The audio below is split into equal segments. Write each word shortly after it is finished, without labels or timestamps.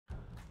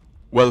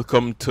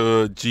Welcome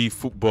to G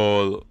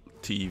Football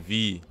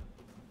TV.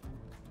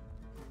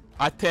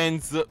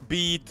 Athens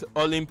beat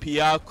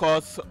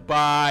Olympiacos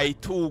by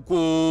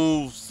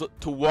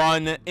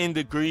 2-1 in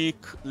the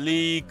Greek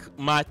League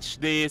match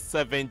day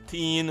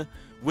 17.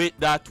 With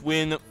that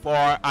win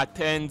for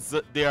Athens,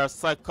 they are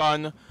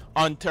second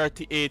on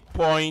 38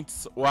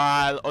 points,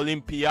 while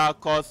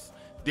Olympiacos,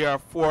 they are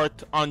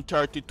fourth on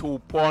 32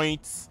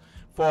 points.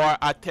 For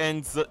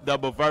Athens, they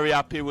were very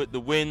happy with the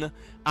win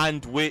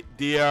and with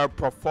their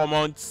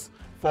performance.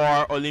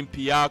 For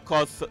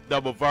Olympiacos, they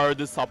were very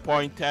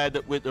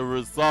disappointed with the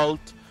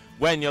result.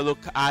 When you look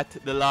at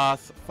the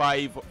last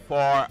five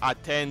for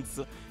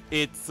Athens,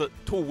 it's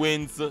 2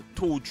 wins,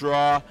 2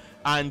 draws,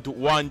 and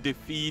 1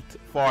 defeat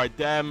for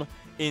them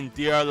in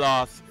their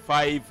last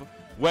 5.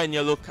 When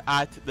you look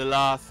at the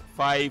last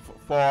 5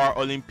 for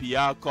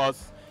Olympiacos,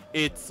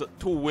 it's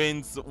 2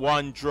 wins,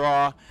 1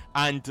 draw,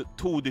 and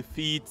 2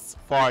 defeats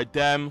for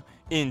them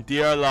in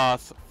their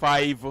last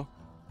 5.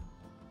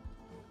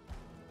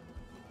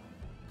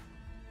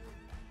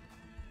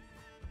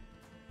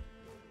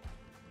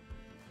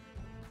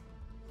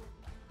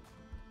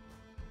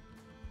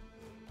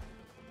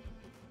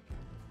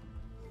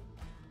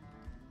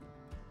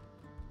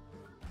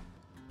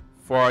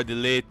 For the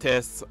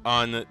latest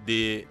on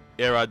the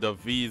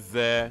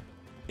Eredivisie,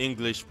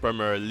 English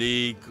Premier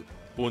League,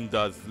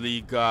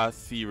 Bundesliga,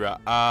 Serie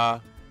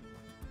A,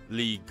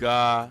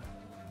 Liga,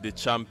 the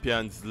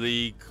Champions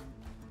League,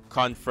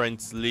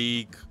 Conference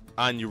League,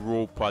 and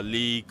Europa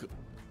League,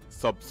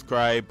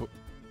 subscribe.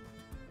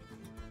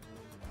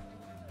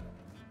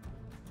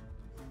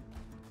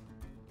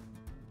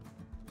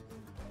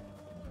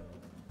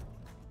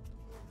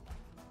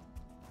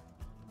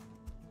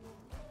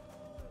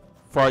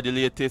 For the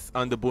latest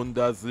on the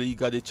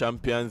Bundesliga, the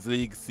Champions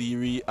League,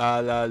 Serie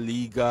A, La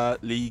Liga,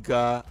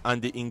 Liga,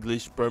 and the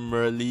English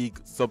Premier League,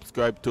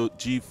 subscribe to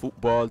G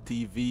Football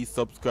TV,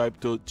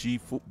 subscribe to G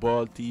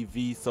Football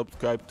TV,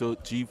 subscribe to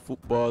G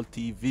Football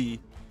TV.